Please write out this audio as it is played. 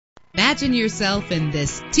Imagine yourself in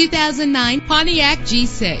this 2009 Pontiac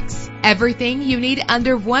G6. Everything you need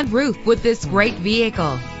under one roof with this great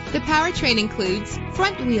vehicle. The powertrain includes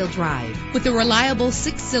front-wheel drive with a reliable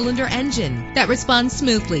 6-cylinder engine that responds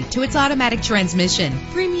smoothly to its automatic transmission.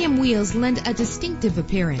 Premium wheels lend a distinctive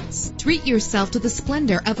appearance. Treat yourself to the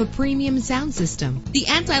splendor of a premium sound system. The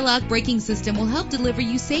anti-lock braking system will help deliver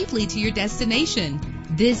you safely to your destination.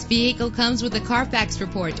 This vehicle comes with a Carfax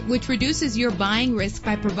report, which reduces your buying risk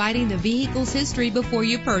by providing the vehicle's history before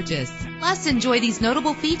you purchase. Plus, enjoy these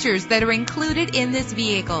notable features that are included in this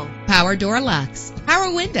vehicle: power door locks,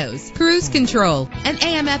 power windows, cruise control, an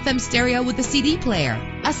AM/FM stereo with a CD player,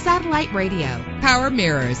 a satellite radio, power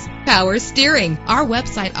mirrors, power steering. Our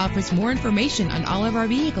website offers more information on all of our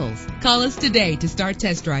vehicles. Call us today to start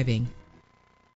test driving.